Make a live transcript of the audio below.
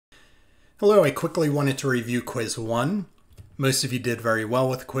Hello, I quickly wanted to review quiz 1. Most of you did very well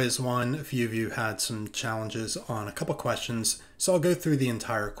with quiz 1. A few of you had some challenges on a couple questions, so I'll go through the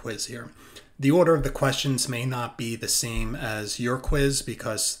entire quiz here. The order of the questions may not be the same as your quiz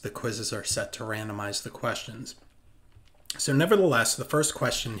because the quizzes are set to randomize the questions. So nevertheless, the first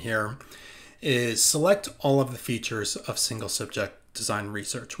question here is select all of the features of single subject design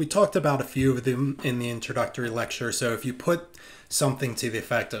research. We talked about a few of them in the introductory lecture, so if you put something to the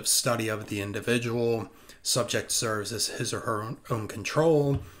effect of study of the individual, subject serves as his or her own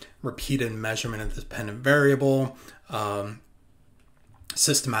control, repeated measurement of the dependent variable,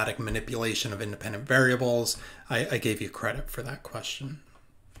 systematic manipulation of independent variables, I gave you credit for that question.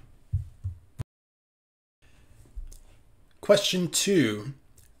 Question 2.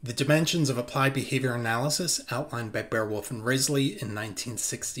 The dimensions of applied behavior analysis outlined by Bearwolf and Risley in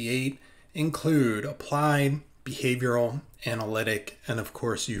 1968 include applied, behavioral, analytic, and of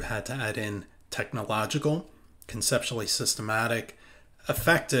course you had to add in technological, conceptually systematic,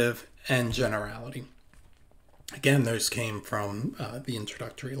 effective, and generality. Again, those came from the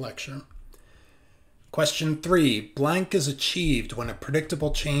introductory lecture. Question 3. Blank is achieved when a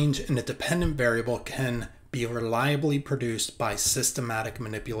predictable change in a dependent variable can be reliably produced by systematic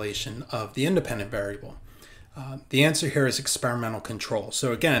manipulation of the independent variable. The answer here is experimental control.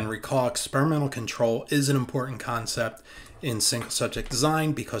 So again, recall experimental control is an important concept in single subject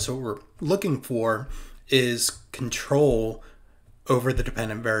design because what we're looking for is control over the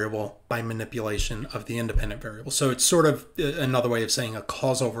dependent variable by manipulation of the independent variable. So it's sort of another way of saying a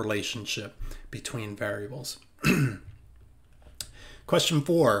causal relationship between variables. Question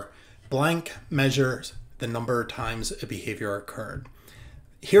 4. Blank measures the number of times a behavior occurred.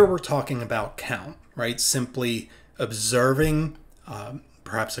 Here we're talking about count, right? Simply observing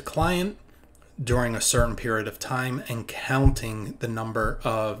perhaps a client during a certain period of time and counting the number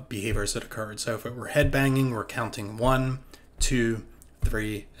of behaviors that occurred. So if it were headbanging, we're counting 1, 2,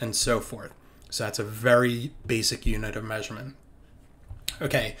 3, and so forth. So that's a very basic unit of measurement.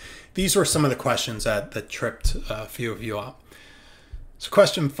 Okay, these were some of the questions that tripped a few of you up. So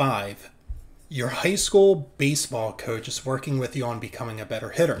question 5. Your high school baseball coach is working with you on becoming a better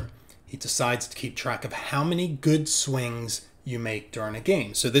hitter. He decides to keep track of how many good swings you make during a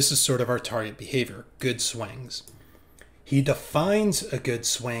game. So this is sort of our target behavior, good swings. He defines a good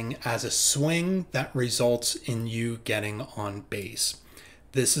swing as a swing that results in you getting on base.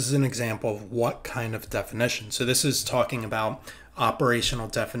 This is an example of what kind of definition. So this is talking about operational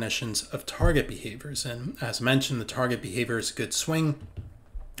definitions of target behaviors. And as mentioned, the target behavior is a good swing.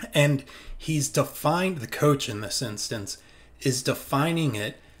 And he's defined, the coach in this instance, is defining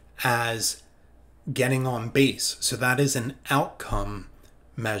it as getting on base. So that is an outcome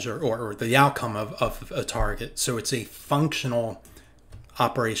measure or the outcome of a target. So it's a functional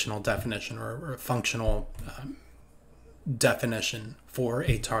operational definition or a functional definition for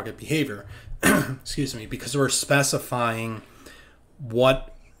a target behavior. Excuse me, because we're specifying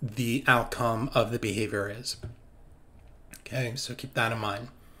what the outcome of the behavior is. Okay, so keep that in mind.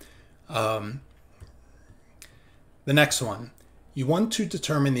 The next one, you want to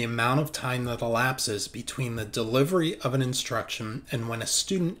determine the amount of time that elapses between the delivery of an instruction and when a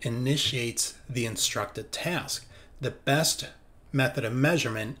student initiates the instructed task. The best method of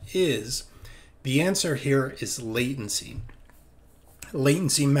measurement is, the answer here is latency.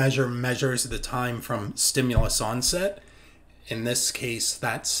 Latency measures the time from stimulus onset. In this case,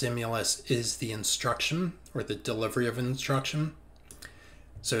 that stimulus is the instruction or the delivery of instruction.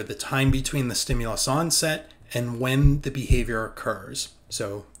 So the time between the stimulus onset and when the behavior occurs.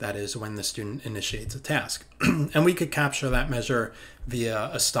 So that is when the student initiates a task. And we could capture that measure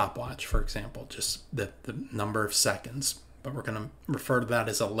via a stopwatch, for example, just the number of seconds. But we're going to refer to that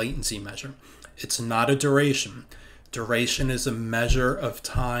as a latency measure. It's not a duration. Duration is a measure of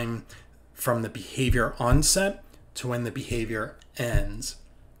time from the behavior onset to when the behavior ends.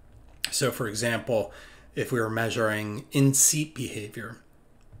 So for example, if we were measuring in-seat behavior,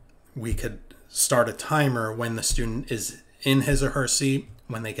 we could start a timer when the student is in his or her seat.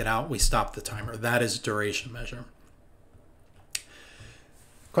 When they get out, we stop the timer. That is a duration measure.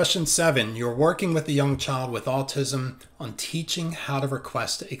 Question 7. You're working with a young child with autism on teaching how to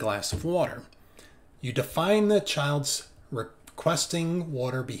request a glass of water. You define the child's requesting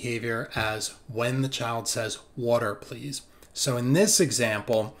water behavior as when the child says, "Water, please." So in this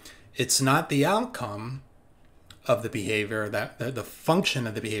example, it's not the outcome of the behavior, that the function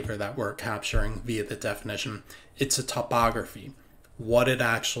of the behavior that we're capturing via the definition. It's a topography, what it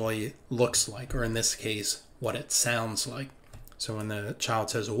actually looks like, or in this case, what it sounds like. So when the child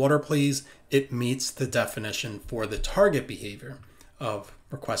says "water please," it meets the definition for the target behavior of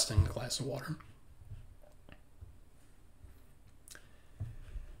requesting a glass of water.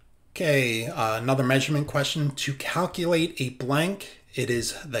 Okay, another measurement question. To calculate a blank, it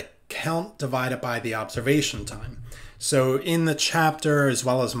is the count divided by the observation time. So in the chapter, as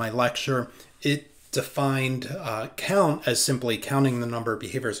well as my lecture, it defined count as simply counting the number of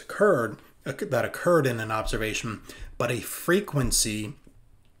behaviors that occurred in an observation, but a frequency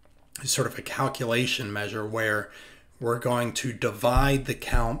is sort of a calculation measure where we're going to divide the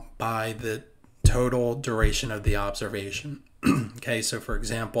count by the total duration of the observation. Okay, so for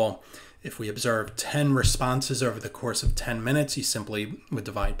example, if we observe 10 responses over the course of 10 minutes, you simply would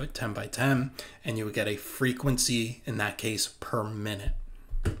divide by 10, and you would get a frequency, in that case, per minute.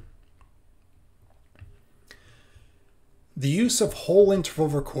 The use of whole interval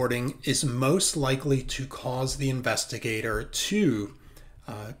recording is most likely to cause the investigator to,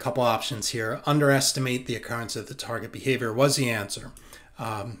 a couple options here, underestimate the occurrence of the target behavior was the answer.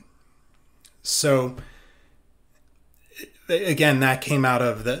 So again, that came out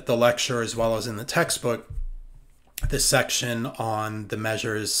of the lecture as well as in the textbook, the section on the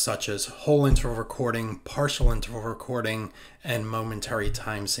measures such as whole interval recording, partial interval recording, and momentary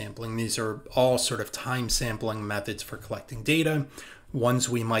time sampling. These are all sort of time sampling methods for collecting data, ones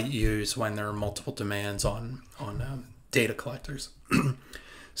we might use when there are multiple demands on data collectors.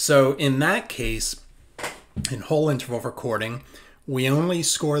 So in that case, in whole interval recording, we only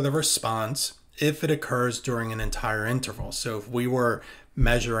score the response if it occurs during an entire interval. So if we were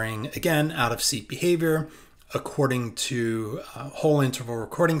measuring, again, out-of-seat behavior according to a whole interval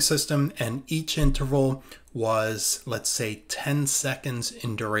recording system, and each interval was, let's say, 10 seconds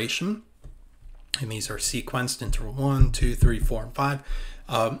in duration, and these are sequenced, interval 1, 2, 3, 4, and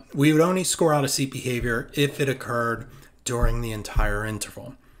 5, we would only score out-of-seat behavior if it occurred during the entire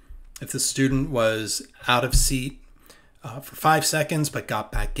interval. If the student was out of seat for 5 seconds but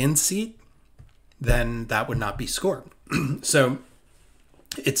got back in seat, then that would not be scored. So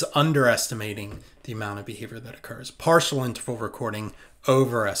it's underestimating the amount of behavior that occurs. Partial interval recording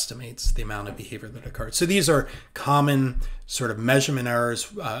overestimates the amount of behavior that occurs. So these are common sort of measurement errors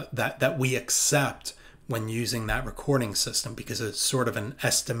that we accept when using that recording system, because it's sort of an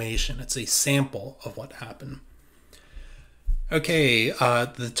estimation. It's a sample of what happened. Okay,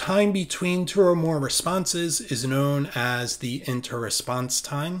 the time between two or more responses is known as the inter-response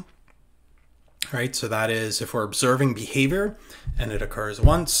time. Right, so that is if we're observing behavior and it occurs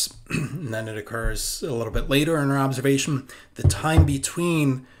once and then it occurs a little bit later in our observation, the time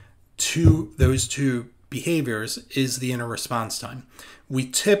between those two behaviors is the inter-response time. We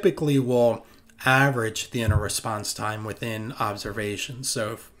typically will average the inter-response time within observations.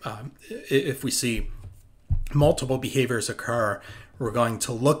 So if we see multiple behaviors occur, we're going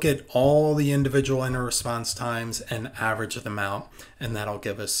to look at all the individual inter-response times and average them out, and that'll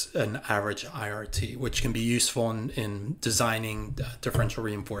give us an average IRT, which can be useful in designing differential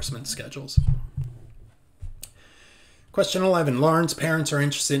reinforcement schedules. Question 11. Lauren's parents are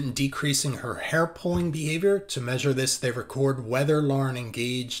interested in decreasing her hair pulling behavior. To measure this, they record whether Lauren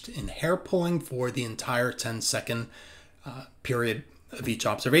engaged in hair pulling for the entire 10-second period of each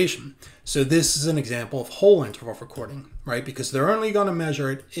observation. So this is an example of whole interval recording, right? Because they're only going to measure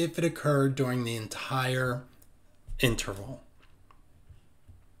it if it occurred during the entire interval.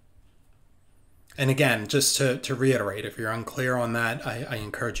 And again, just to reiterate, if you're unclear on that, I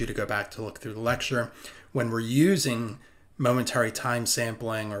encourage you to go back to look through the lecture. When we're using momentary time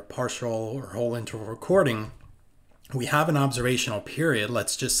sampling or partial or whole interval recording, we have an observational period.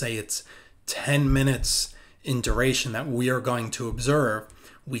 Let's just say it's 10 minutes in duration that we are going to observe.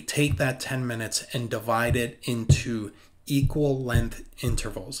 We take that 10 minutes and divide it into equal length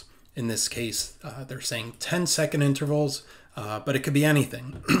intervals. In this case, they're saying 10-second intervals, but it could be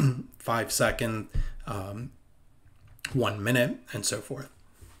anything, 5 second, 1 minute, and so forth.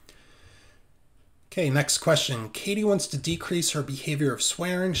 Okay, next question. Katie wants to decrease her behavior of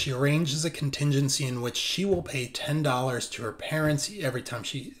swearing. She arranges a contingency in which she will pay $10 to her parents every time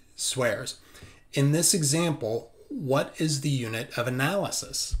she swears. In this example, what is the unit of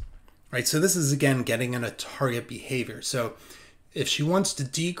analysis? Right, so this is again getting at a target behavior. So if she wants to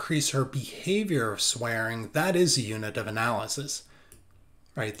decrease her behavior of swearing, that is a unit of analysis,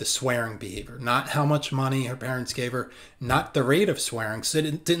 right? The swearing behavior, not how much money her parents gave her, not the rate of swearing, so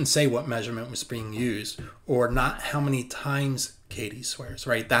it didn't say what measurement was being used, or not how many times Katie swears,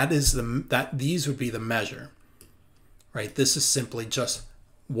 right? These would be the measure, right? This is simply just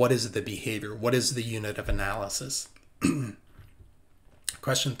what is the behavior? What is the unit of analysis?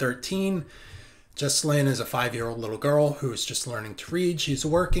 Question 13. Jessalyn is a 5-year-old little girl who is just learning to read. She's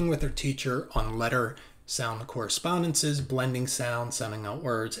working with her teacher on letter sound correspondences, blending sounds, sounding out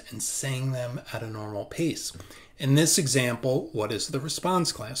words, and saying them at a normal pace. In this example, what is the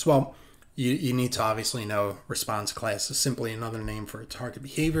response class? Well, you need to obviously know response class is simply another name for a target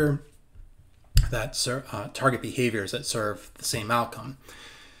behavior that target behaviors that serve the same outcome.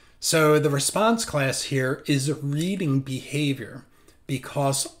 So the response class here is a reading behavior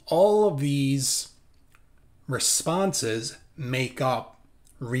because all of these responses make up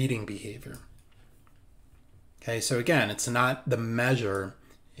reading behavior. Okay, so again, it's not the measure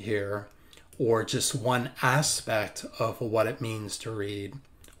here or just one aspect of what it means to read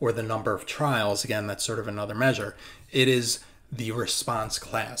or the number of trials. Again, that's sort of another measure. It is the response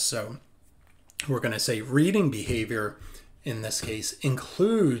class. So we're going to say reading behavior in this case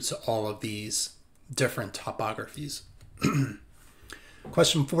includes all of these different topographies.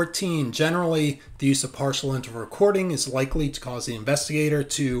 Question 14, generally the use of partial interval recording is likely to cause the investigator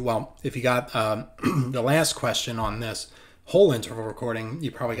to, well, if you got the last question on this whole interval recording,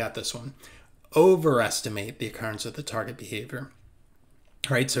 you probably got this one, overestimate the occurrence of the target behavior.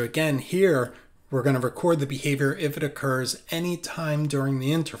 All right, so again, here we're going to record the behavior if it occurs any time during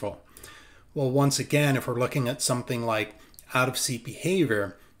the interval. Well, once again, if we're looking at something like out of seat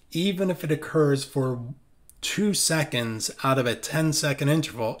behavior, even if it occurs for 2 seconds out of a 10-second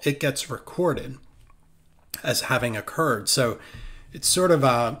interval, it gets recorded as having occurred. So it's sort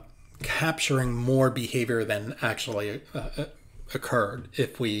of capturing more behavior than actually occurred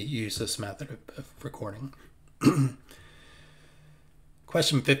if we use this method of recording.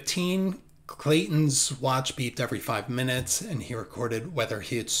 Question 15, Clayton's watch beeped every 5 minutes and he recorded whether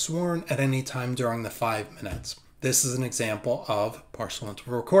he had sworn at any time during the 5 minutes. This is an example of partial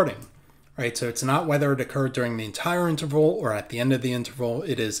interval recording. Right, so it's not whether it occurred during the entire interval or at the end of the interval.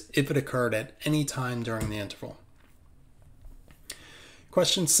 It is if it occurred at any time during the interval.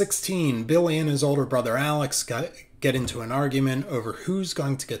 Question 16. Billy and his older brother Alex get into an argument over who's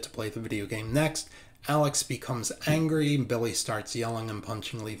going to get to play the video game next. Alex becomes angry. Billy starts yelling and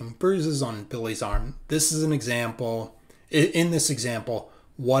punching, leaving bruises on Billy's arm. This is an example. In this example,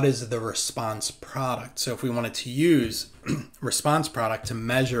 what is the response product? So if we wanted to use response product to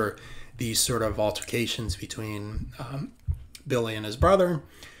measure these sort of altercations between Billy and his brother,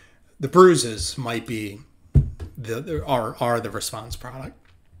 the bruises might be are the response product.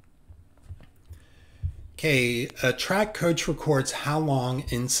 Okay, a track coach records how long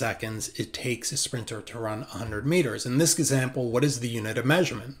in seconds it takes a sprinter to run 100 meters. In this example, what is the unit of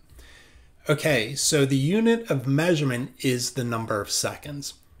measurement? Okay, so the unit of measurement is the number of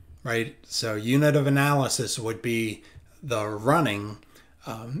seconds, right? So unit of analysis would be the running.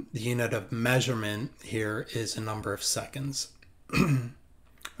 The unit of measurement here is a number of seconds.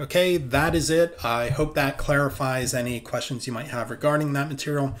 Okay, that is it. I hope that clarifies any questions you might have regarding that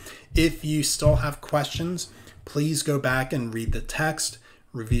material. If you still have questions, please go back and read the text,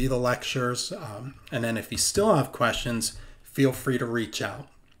 review the lectures, and then if you still have questions, feel free to reach out.